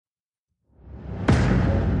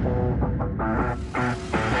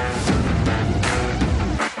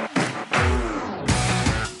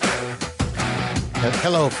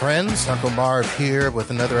Hello, friends. Uncle Marv here with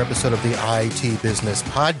another episode of the IT Business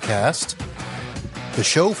Podcast, the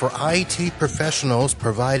show for IT professionals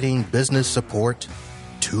providing business support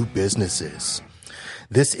to businesses.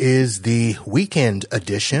 This is the weekend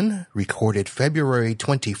edition, recorded February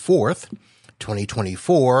 24th,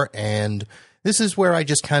 2024, and this is where I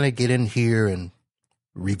just kind of get in here and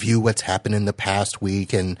review what's happened in the past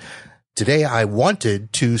week. And today I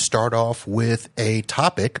wanted to start off with a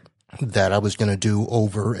topic that I was going to do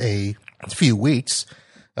over a few weeks,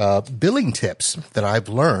 billing tips that I've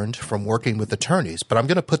learned from working with attorneys, but I'm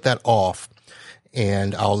going to put that off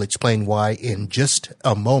and I'll explain why in just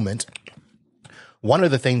a moment. One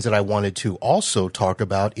of the things that I wanted to also talk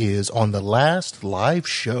about is on the last live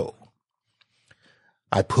show,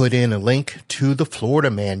 I put in a link to the Florida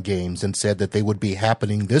Man games and said that they would be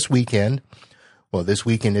happening this weekend. Well, this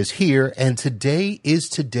weekend is here and today is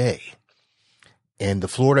today. And the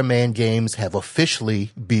Florida Man games have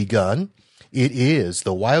officially begun. It is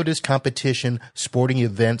the wildest competition sporting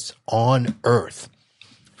events on earth,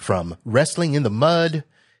 from wrestling in the mud,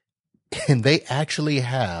 and they actually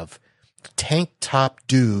have tank top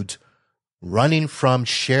dudes running from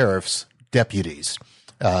sheriff's deputies.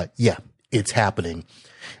 Yeah, it's happening.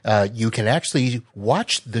 You can actually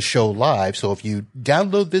watch the show live. So if you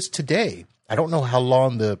download this today, I don't know how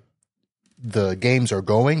long the games are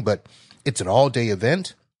going, but it's an all-day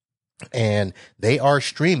event, and they are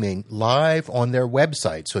streaming live on their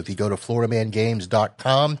website. So if you go to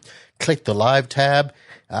FloridaManGames.com, click the live tab,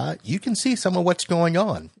 you can see some of what's going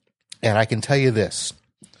on. And I can tell you this,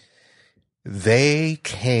 they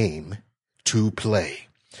came to play.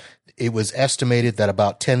 It was estimated that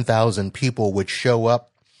about 10,000 people would show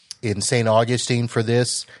up in St. Augustine for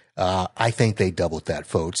this. I think they doubled that,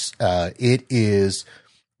 folks. It is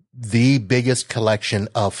the biggest collection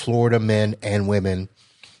of Florida men and women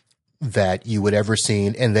that you would ever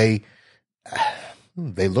seen. And they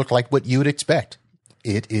look like what you would expect.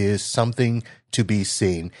 It is something to be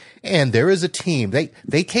seen. And there is a team.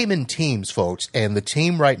 They came in teams, folks. And the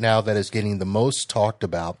team right now that is getting the most talked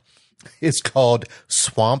about is called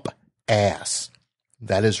Swamp Ass.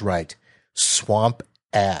 That is right. Swamp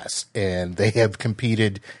Ass. And they have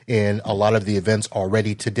competed in a lot of the events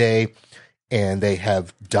already today. And they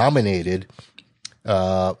have dominated.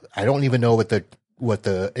 I don't even know what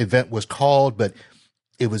the event was called, but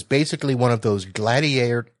it was basically one of those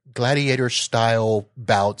gladiator style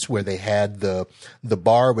bouts where they had the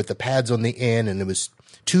bar with the pads on the end, and there was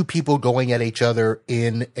two people going at each other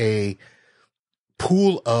in a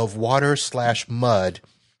pool of water / mud,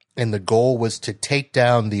 and the goal was to take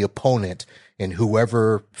down the opponent, and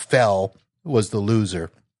whoever fell was the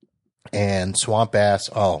loser. And Swamp Ass,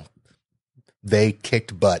 they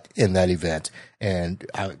kicked butt in that event, and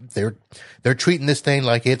they're treating this thing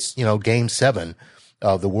like it's, game 7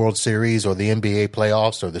 of the World Series or the NBA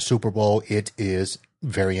playoffs or the Super Bowl. It is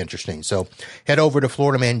very interesting. So head over to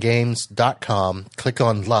FloridaManGames.com, click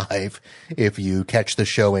on live if you catch the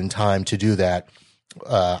show in time to do that.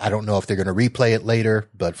 I don't know if they're going to replay it later,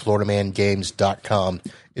 but FloridaManGames.com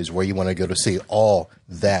is where you want to go to see all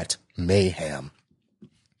that mayhem.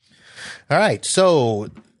 All right,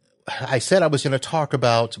 so I said I was going to talk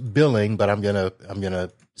about billing, but I'm going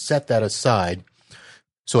to set that aside.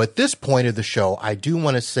 So at this point of the show, I do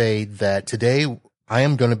want to say that today I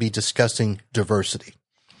am going to be discussing diversity.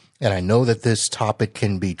 And I know that this topic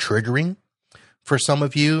can be triggering for some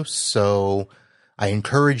of you. So I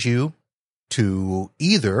encourage you to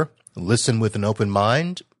either listen with an open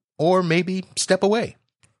mind or maybe step away.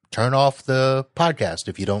 Turn off the podcast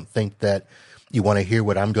if you don't think that you want to hear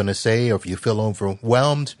what I'm going to say, or if you feel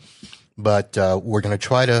overwhelmed. But we're going to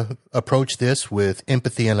try to approach this with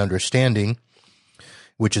empathy and understanding,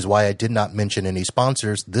 which is why I did not mention any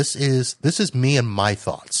sponsors. This is me and my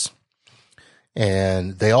thoughts.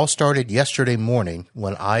 And they all started yesterday morning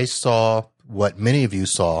when I saw what many of you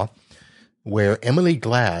saw, where Emily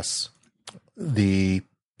Glass, the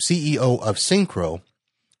CEO of Syncro,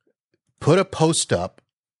 put a post up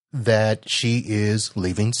that she is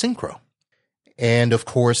leaving Syncro. And of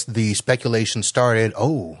course, the speculation started,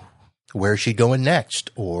 where's she going next?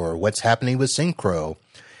 Or what's happening with Syncro?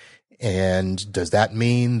 And does that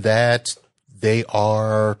mean that they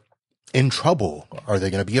are in trouble? Are they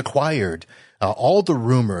going to be acquired? All the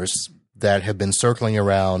rumors that have been circling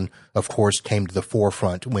around, of course, came to the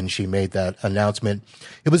forefront when she made that announcement.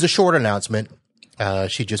 It was a short announcement.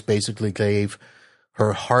 She just basically gave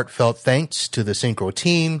her heartfelt thanks to the Syncro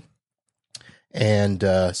team and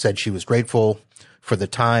said she was grateful for the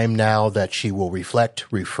time now that she will reflect,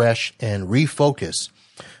 refresh, and refocus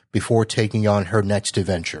before taking on her next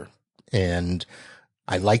adventure. And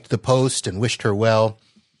I liked the post and wished her well.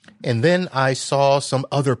 And then I saw some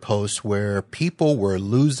other posts where people were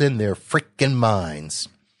losing their freaking minds,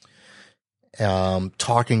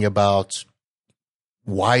 talking about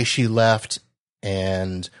why she left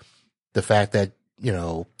and the fact that,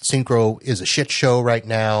 Syncro is a shit show right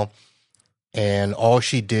now. And all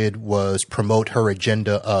she did was promote her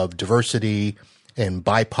agenda of diversity and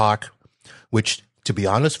BIPOC, which, to be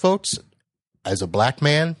honest, folks, as a black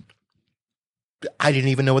man, I didn't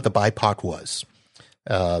even know what the BIPOC was.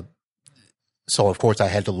 So, of course, I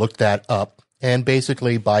had to look that up. And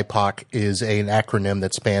basically, BIPOC is an acronym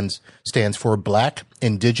that stands for Black,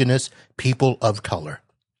 Indigenous, People of Color.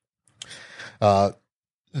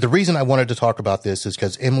 The reason I wanted to talk about this is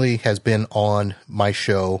because Emily has been on my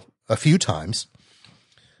show a few times,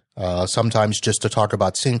 sometimes just to talk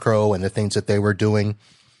about Syncro and the things that they were doing.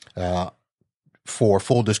 For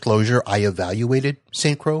full disclosure, I evaluated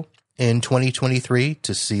Syncro in 2023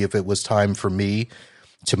 to see if it was time for me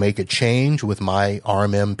to make a change with my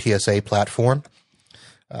RMM PSA platform.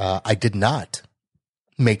 I did not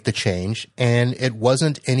make the change, and it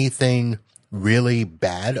wasn't anything really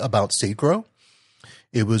bad about Syncro.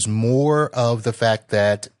 It was more of the fact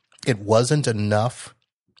that it wasn't enough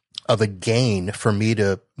of a gain for me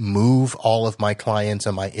to move all of my clients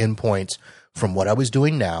and my endpoints from what I was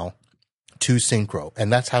doing now to Syncro.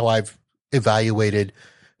 And that's how I've evaluated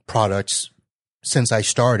products since I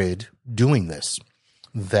started doing this,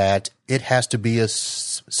 that it has to be a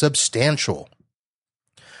substantial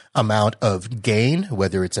amount of gain,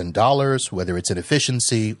 whether it's in dollars, whether it's in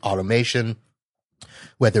efficiency, automation,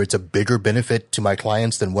 whether it's a bigger benefit to my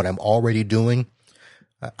clients than what I'm already doing.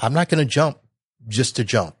 I'm not going to jump just to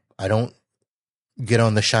jump. I don't get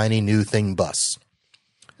on the shiny new thing bus.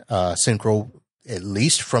 Syncro, at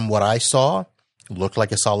least from what I saw, looked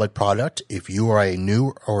like a solid product. If you are a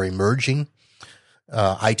new or emerging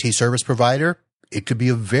IT service provider, it could be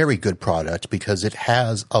a very good product because it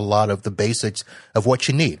has a lot of the basics of what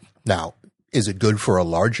you need. Now, is it good for a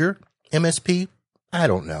larger MSP? I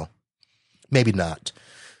don't know. Maybe not.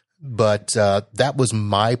 But that was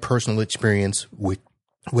my personal experience with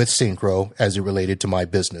Syncro as it related to my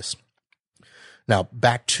business. Now,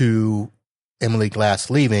 back to Emily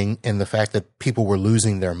Glass leaving and the fact that people were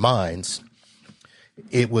losing their minds.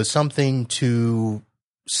 It was something to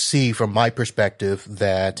see from my perspective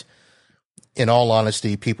that, in all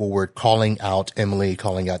honesty, people were calling out Emily,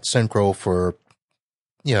 calling out Syncro for,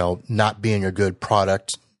 not being a good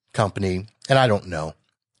product company. And I don't know,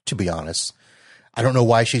 to be honest. I don't know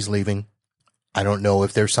why she's leaving. I don't know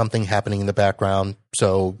if there's something happening in the background.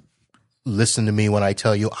 So listen to me when I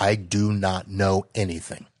tell you I do not know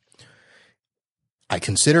anything. I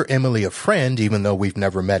consider Emily a friend, even though we've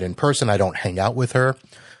never met in person. I don't hang out with her.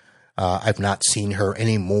 I've not seen her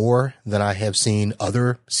any more than I have seen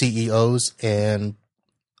other CEOs and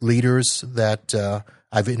leaders that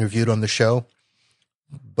I've interviewed on the show.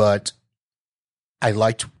 But I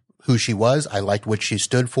liked who she was. I liked what she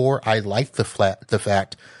stood for. I liked the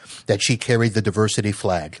fact that she carried the diversity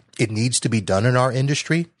flag. It needs to be done in our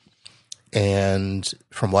industry. And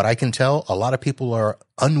from what I can tell, a lot of people are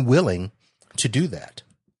unwilling to do that.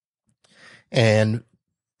 And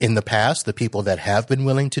in the past, the people that have been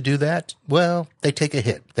willing to do that, well, they take a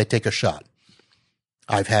hit. They take a shot.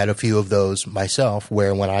 I've had a few of those myself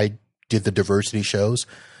where when I did the diversity shows,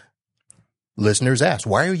 listeners asked,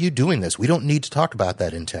 why are you doing this? We don't need to talk about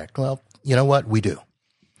that in tech. Well, you know what? We do.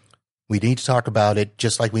 We need to talk about it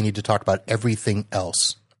just like we need to talk about everything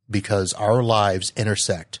else because our lives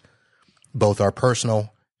intersect, both our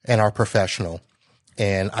personal and our professional.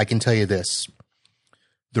 And I can tell you this,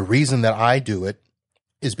 the reason that I do it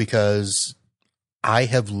is because I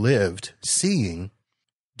have lived seeing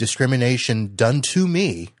discrimination done to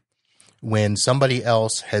me when somebody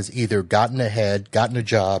else has either gotten ahead, gotten a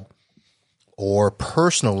job, or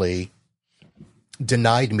personally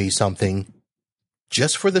denied me something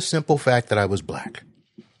just for the simple fact that I was black.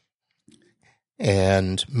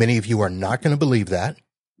 And many of you are not going to believe that.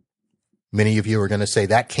 Many of you are going to say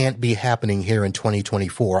that can't be happening here in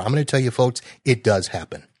 2024. I'm going to tell you, folks, it does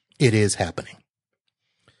happen. It is happening.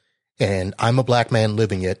 And I'm a black man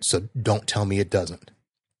living it, so don't tell me it doesn't.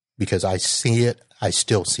 Because I see it, I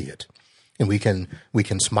still see it. And we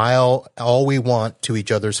can smile all we want to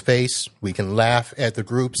each other's face. We can laugh at the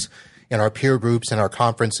groups and our peer groups and our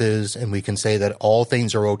conferences, and we can say that all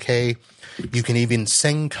things are okay. You can even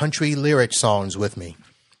sing country lyric songs with me.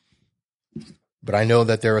 But I know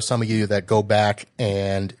that there are some of you that go back,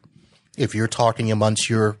 and if you're talking amongst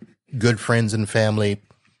your good friends and family,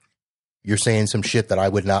 you're saying some shit that I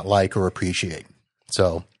would not like or appreciate.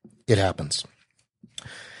 So it happens.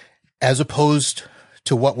 As opposed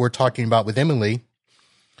to what we're talking about with Emily,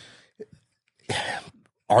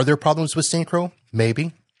 are there problems with Syncro?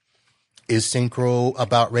 Maybe. Is Syncro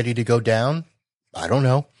about ready to go down? I don't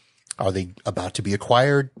know. Are they about to be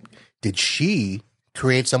acquired? Did she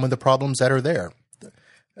create some of the problems that are there?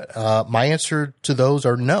 My answer to those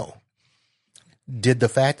are no. Did the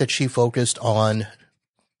fact that she focused on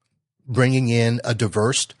bringing in a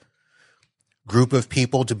diverse group of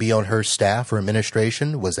people to be on her staff or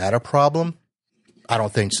administration, was that a problem? I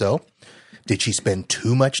don't think so. Did she spend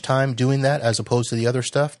too much time doing that as opposed to the other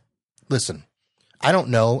stuff? Listen, I don't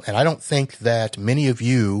know, and I don't think that many of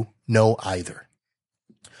you know either.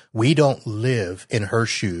 We don't live in her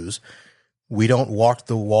shoes. We don't walk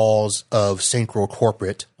the walls of Syncro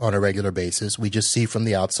corporate on a regular basis. We just see from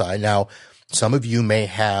the outside. Now, some of you may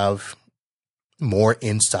have more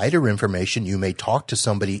insider information. You may talk to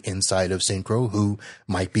somebody inside of Syncro who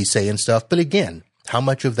might be saying stuff. But again, how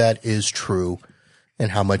much of that is true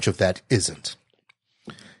and how much of that isn't?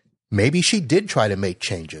 Maybe she did try to make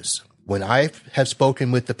changes. When I have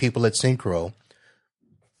spoken with the people at Syncro,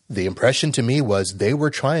 the impression to me was they were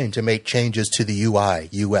trying to make changes to the UI,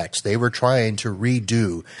 UX. They were trying to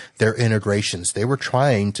redo their integrations. They were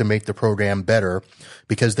trying to make the program better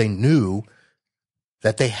because they knew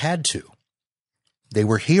that they had to. They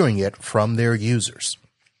were hearing it from their users.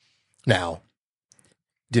 Now,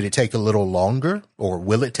 did it take a little longer, or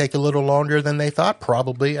will it take a little longer than they thought?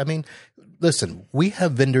 Probably. I mean, listen, we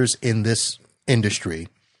have vendors in this industry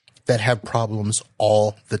that have problems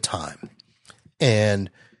all the time. And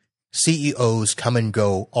CEOs come and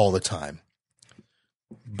go all the time.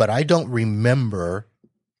 But I don't remember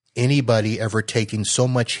anybody ever taking so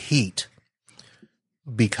much heat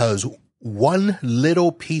because one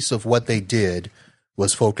little piece of what they did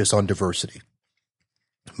was focus on diversity.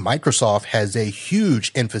 Microsoft has a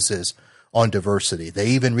huge emphasis on diversity. They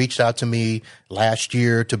even reached out to me last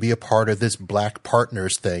year to be a part of this Black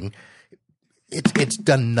Partners thing. It's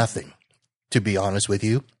done nothing, to be honest with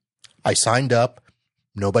you. I signed up.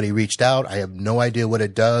 Nobody reached out. I have no idea what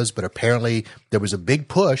it does, but apparently there was a big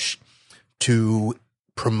push to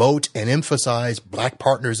promote and emphasize Black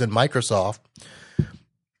partners in Microsoft.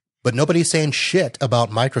 But nobody's saying shit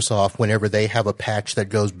about Microsoft whenever they have a patch that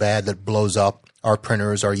goes bad, that blows up our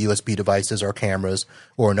printers, our USB devices, our cameras,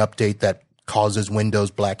 or an update that causes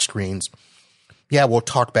Windows black screens. Yeah, we'll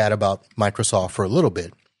talk bad about Microsoft for a little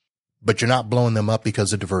bit, but you're not blowing them up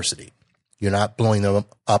because of diversity. You're not blowing them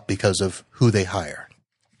up because of who they hire.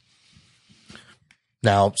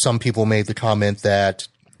 Now, some people made the comment that,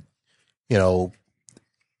 you know,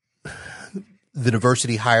 the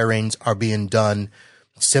diversity hirings are being done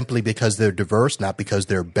simply because they're diverse, not because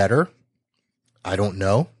they're better. I don't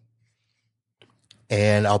know.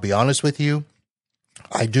 And I'll be honest with you,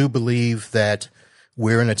 I do believe that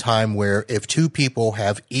we're in a time where if two people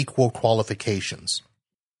have equal qualifications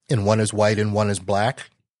and one is white and one is black,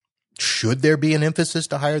 should there be an emphasis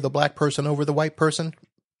to hire the black person over the white person?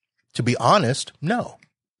 To be honest, no.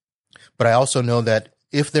 But I also know that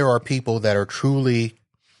if there are people that are truly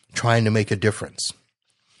trying to make a difference,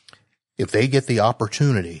 if they get the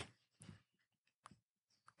opportunity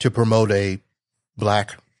to promote a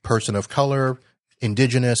black person of color,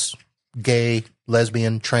 indigenous, gay,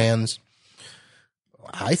 lesbian, trans,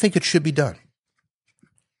 I think it should be done.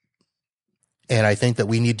 And I think that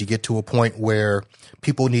we need to get to a point where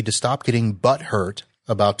people need to stop getting butthurt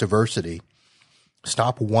about diversity,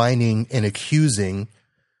 stop whining and accusing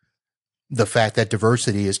the fact that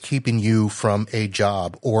diversity is keeping you from a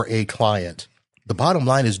job or a client. The bottom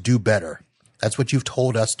line is do better. That's what you've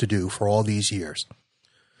told us to do for all these years.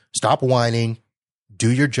 Stop whining,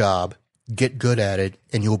 do your job, get good at it,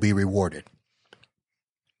 and you'll be rewarded.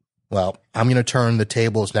 Well, I'm going to turn the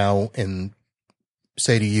tables now and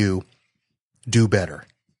say to you, do better.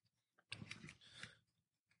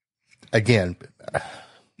 Again,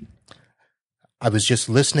 I was just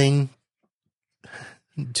listening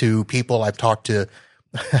to people. I've talked to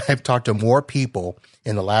more people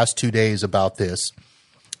in the last 2 days about this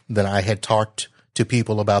than I had talked to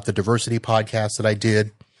people about the diversity podcast that I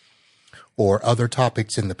did or other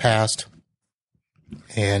topics in the past.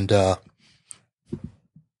 And I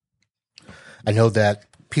know that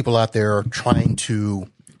people out there are trying to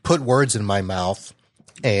put words in my mouth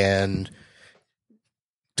and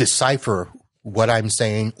decipher what I'm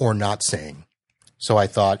saying or not saying. So I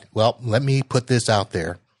thought, well, let me put this out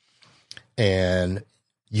there. And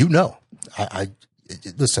I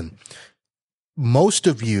listen, most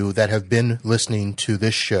of you that have been listening to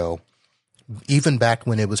this show, even back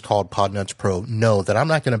when it was called Podnuts Pro, know that I'm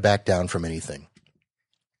not going to back down from anything.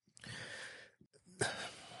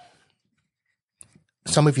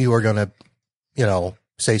 Some of you are going to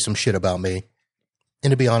say some shit about me.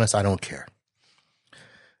 And to be honest, I don't care.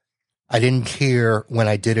 I didn't care when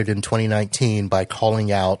I did it in 2019 by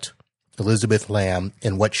calling out Elizabeth Lam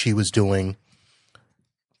and what she was doing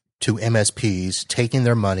to MSPs, taking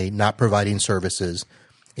their money, not providing services.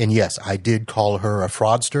 And yes, I did call her a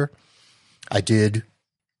fraudster. I did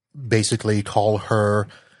basically call her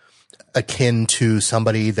akin to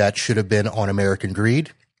somebody that should have been on American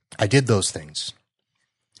Greed. I did those things.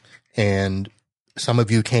 And some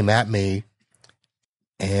of you came at me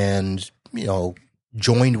and,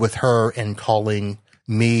 joined with her in calling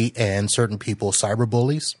me and certain people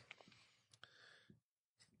cyberbullies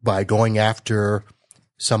by going after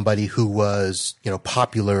somebody who was,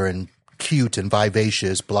 popular and cute and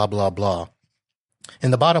vivacious, blah, blah, blah.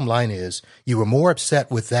 And the bottom line is you were more upset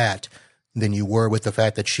with that than you were with the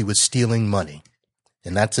fact that she was stealing money.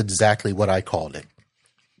 And that's exactly what I called it.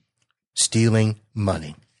 Stealing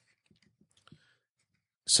money.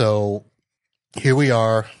 So here we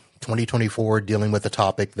are, 2024, dealing with a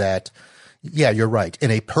topic that, yeah, you're right.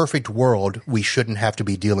 In a perfect world, we shouldn't have to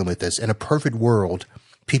be dealing with this. In a perfect world,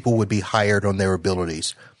 people would be hired on their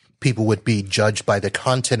abilities. People would be judged by the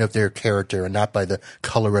content of their character and not by the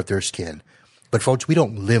color of their skin. But folks, we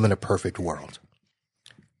don't live in a perfect world.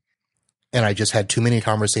 And I just had too many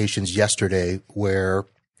conversations yesterday where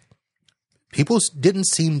people didn't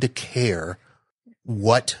seem to care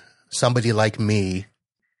what somebody like me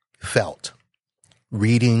felt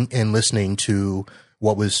reading and listening to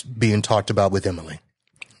what was being talked about with Emily.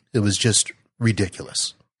 It was just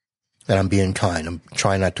ridiculous. And I'm being kind. I'm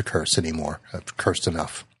trying not to curse anymore. I've cursed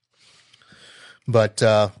enough. But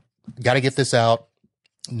got to get this out.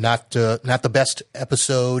 Not the best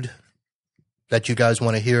episode that you guys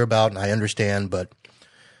want to hear about, and I understand, but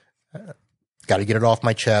got to get it off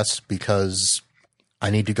my chest because I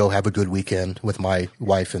need to go have a good weekend with my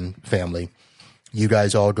wife and family. You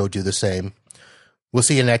guys all go do the same. We'll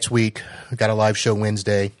see you next week. We got a live show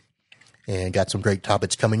Wednesday and got some great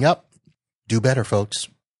topics coming up. Do better, folks.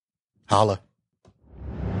 Holla.